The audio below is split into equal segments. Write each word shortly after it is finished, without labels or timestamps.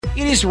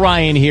It is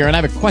Ryan here, and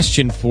I have a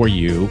question for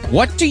you.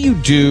 What do you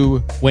do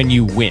when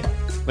you win?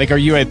 Like, are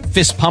you a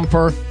fist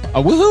pumper,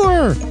 a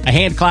woohooer, a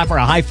hand clapper,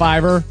 a high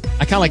fiver?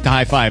 I kind of like the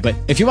high five, but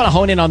if you want to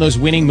hone in on those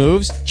winning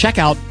moves, check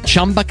out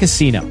Chumba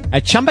Casino.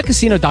 At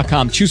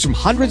ChumbaCasino.com, choose from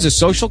hundreds of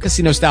social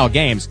casino-style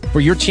games for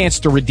your chance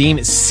to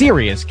redeem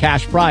serious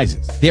cash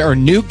prizes. There are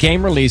new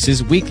game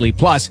releases weekly,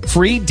 plus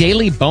free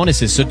daily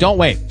bonuses. So don't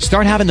wait.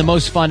 Start having the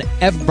most fun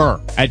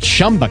ever at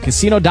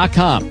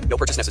ChumbaCasino.com. No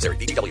purchase necessary.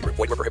 VGW Group.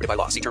 Void where prohibited by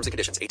law. See terms and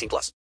conditions. 18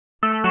 plus.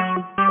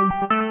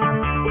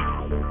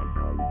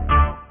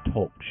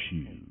 Talk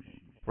shoes.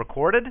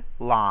 Recorded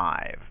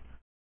live.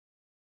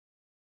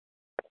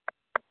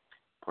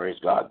 Praise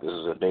God. This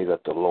is a day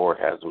that the Lord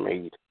has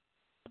made.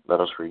 Let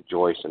us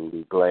rejoice and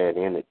be glad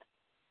in it.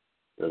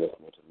 You're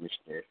listening to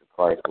Missionaries of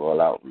Christ World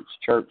Outreach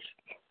Church,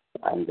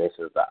 and this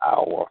is the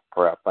hour of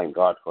prayer. Thank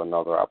God for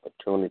another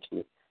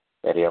opportunity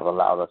that He has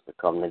allowed us to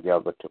come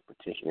together to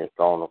petition His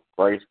throne of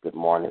grace. Good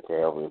morning to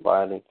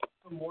everybody.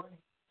 Good morning.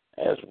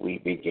 As we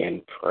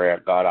begin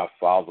prayer, God our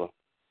Father,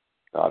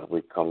 God,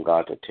 we come,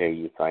 God, to tell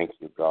you thank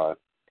you, God.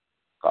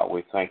 God,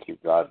 we thank you,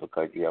 God,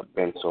 because you have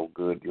been so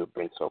good. You have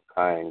been so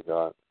kind,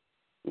 God.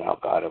 Now,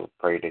 God, I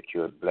pray that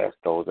you would bless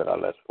those that are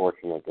less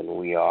fortunate than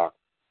we are.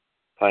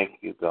 Thank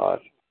you, God,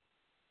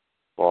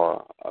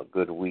 for a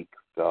good week,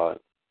 God.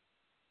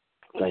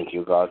 Thank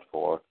you, God,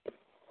 for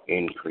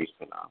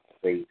increasing our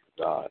faith,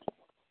 God.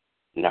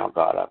 Now,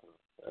 God,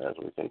 as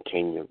we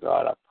continue,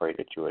 God, I pray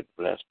that you would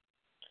bless,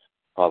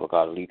 Father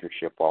God,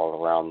 leadership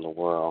all around the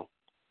world,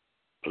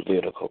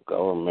 political,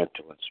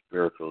 governmental, and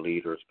spiritual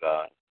leaders,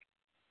 God.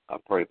 I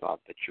pray, God,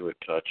 that you would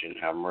touch and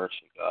have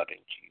mercy, God, in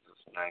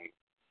Jesus' name.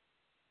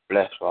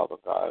 Bless, Father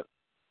God,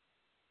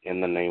 in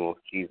the name of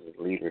Jesus,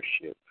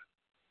 leadership,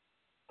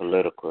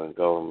 political and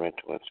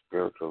governmental and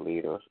spiritual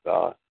leaders,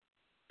 God.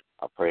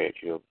 I pray that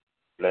you'll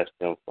bless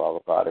them, Father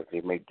God, as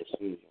they make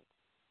decisions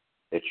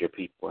that your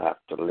people have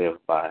to live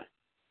by.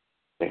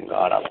 Then,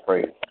 God, I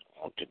pray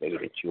on today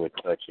that you would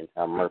touch and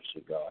have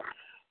mercy, God,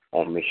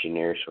 on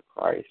Missionaries for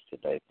Christ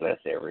today. Bless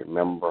every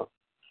member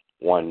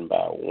one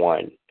by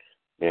one,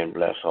 then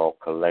bless all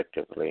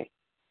collectively.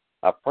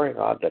 I pray,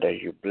 God, that as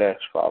you bless,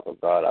 Father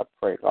God, I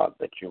pray, God,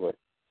 that you would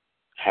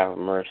have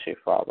mercy,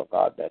 Father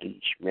God, that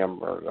each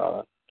member,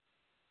 God,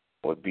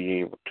 would be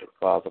able to,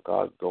 Father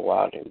God, go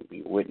out and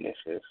be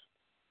witnesses.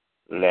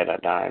 Let a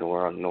dying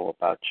world know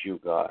about you,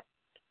 God,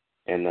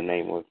 in the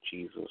name of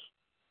Jesus.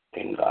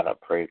 And, God, I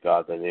pray,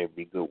 God, that there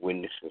be good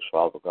witnesses,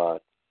 Father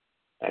God,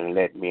 and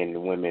let men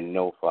and women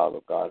know, Father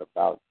God,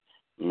 about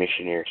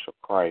Missionaries for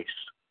Christ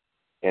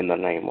in the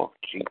name of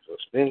Jesus.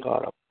 Then,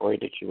 God, I pray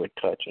that you would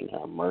touch and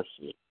have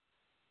mercy.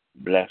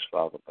 Bless,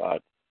 Father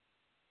God,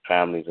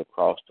 families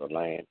across the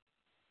land.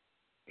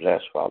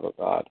 Bless, Father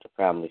God, the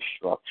family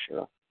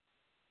structure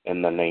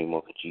in the name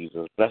of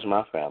Jesus. Bless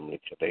my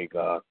family today,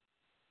 God.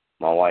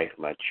 My wife,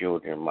 my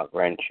children, my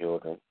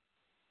grandchildren.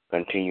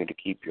 Continue to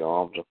keep your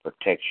arms of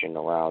protection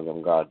around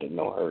them, God, that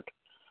no hurt,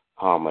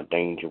 harm, or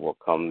danger will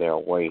come their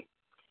way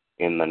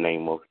in the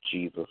name of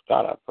Jesus.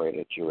 God, I pray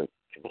that you would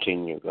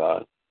continue,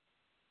 God,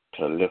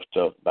 to lift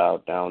up,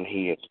 bow down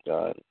heads,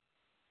 God.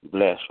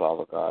 Bless,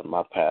 Father God,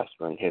 my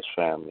pastor and his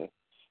family.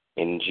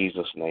 In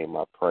Jesus' name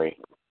I pray.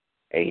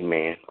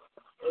 Amen.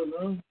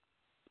 Amen.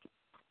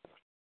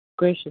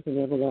 Gracious and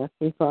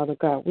everlasting Father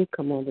God, we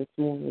come on this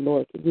morning,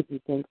 Lord, to give you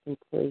thanks and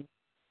praise.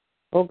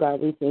 Oh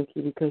God, we thank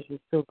you because you're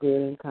so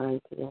good and kind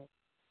to us.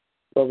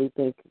 Lord, we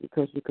thank you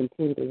because you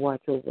continue to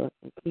watch over us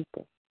and keep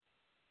us.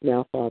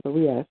 Now, Father,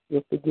 we ask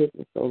your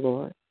forgiveness, oh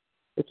Lord,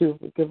 that you will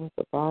forgive us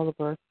of all of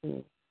our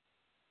sins.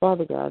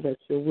 Father God, that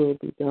your will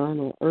be done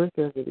on earth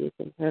as it is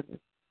in heaven.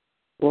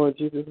 Lord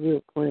Jesus, we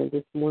are praying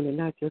this morning,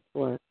 not just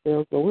for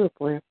ourselves, but we're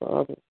praying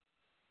for others.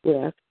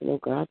 We're asking, oh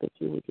God, that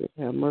you would just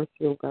have mercy,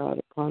 oh God,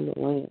 upon the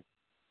land.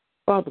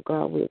 Father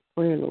God, we're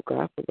praying, oh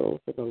God, for those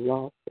that are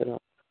lost, that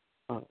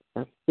are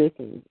sick,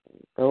 and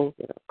those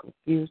that are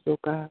confused, oh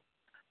God.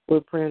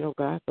 We're praying, oh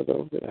God, for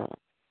those that are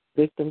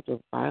victims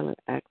of violent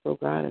acts, oh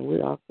God, and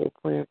we're also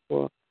praying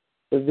for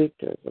the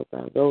victors, oh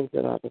God, those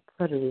that are the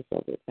predators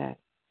of the act.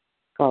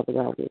 Father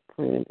God, we're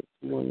praying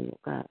this morning, oh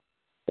God,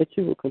 that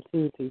you will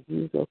continue to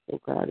use us, oh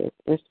God, as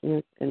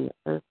instruments in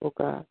the earth, oh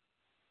God,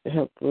 to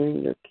help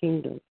bring your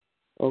kingdom,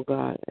 oh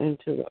God,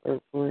 into the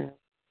earth realm.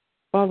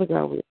 Father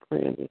God, we're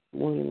praying this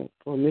morning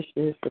for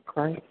Missionaries for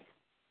Christ,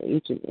 for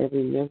each and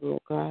every member,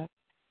 oh God,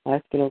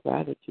 asking, oh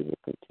God, that you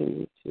will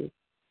continue to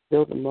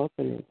build them up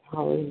and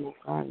empower them, oh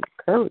God, and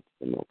encourage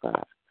them, oh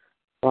God,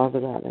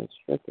 Father God, and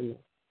strengthen them.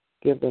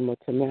 Give them a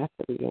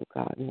tenacity, oh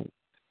God, and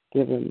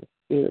give them a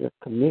spirit of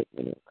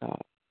commitment, oh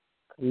God.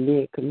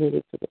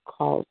 Committed to the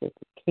cause of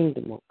the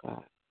kingdom, oh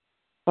God.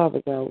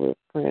 Father God, we're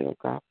praying, oh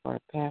God, for our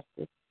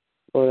pastors.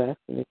 Lord,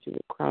 asking that you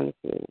would crown us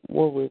with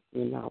more wisdom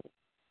and knowledge.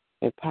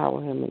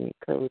 Empower him and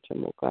encourage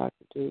him, oh God,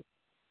 to do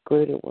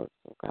greater works,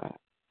 oh God.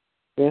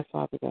 Then,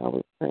 Father God,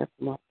 we're praying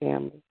for my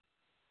family,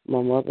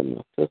 my mother,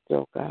 my sister,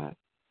 oh God.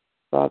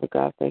 Father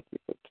God, thank you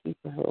for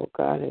keeping her, oh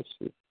God, as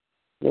she's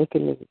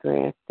making this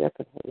grand step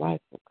in her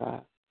life, oh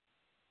God.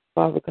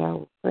 Father God,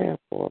 we're praying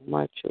for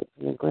my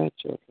children and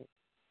grandchildren.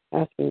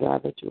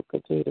 God, that you will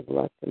continue to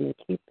bless them and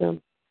keep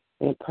them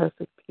in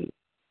perfect peace.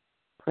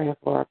 Praying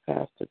for our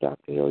pastor,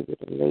 Dr. Hilliard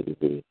and Lady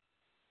B,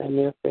 and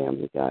their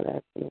family, God,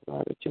 asking,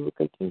 God, that you will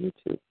continue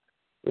to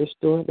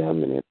restore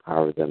them and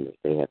empower them as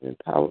they have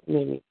empowered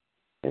many.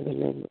 In the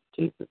name of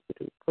Jesus,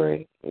 we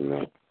pray.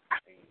 Amen.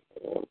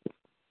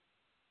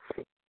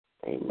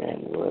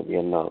 Amen. Will be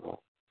another.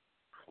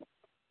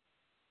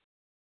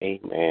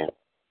 Amen.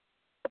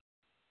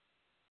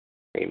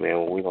 Amen.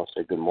 Well, we're going to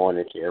say good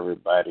morning to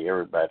everybody.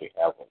 Everybody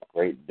have a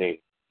great day.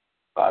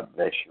 God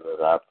bless you as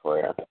our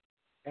prayer.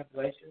 God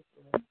bless you.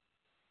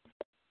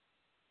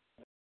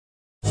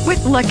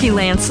 With Lucky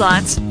Land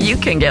Slots, you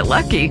can get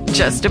lucky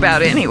just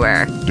about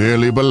anywhere.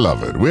 Dearly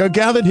beloved, we are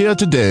gathered here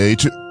today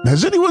to...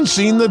 Has anyone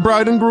seen the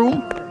bride and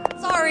groom?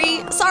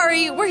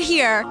 Sorry, we're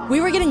here.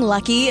 We were getting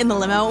lucky in the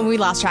limo and we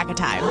lost track of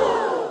time.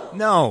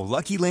 No,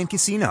 Lucky Land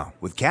Casino,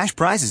 with cash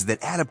prizes that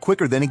add up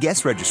quicker than a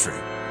guest registry.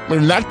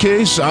 In that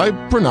case, I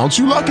pronounce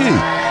you lucky.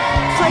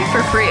 Play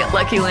for free at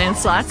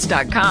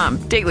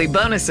LuckyLandSlots.com. Daily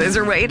bonuses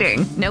are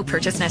waiting. No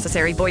purchase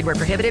necessary. Void where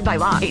prohibited by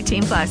law.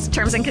 18+.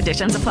 Terms and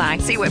conditions apply.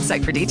 See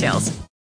website for details.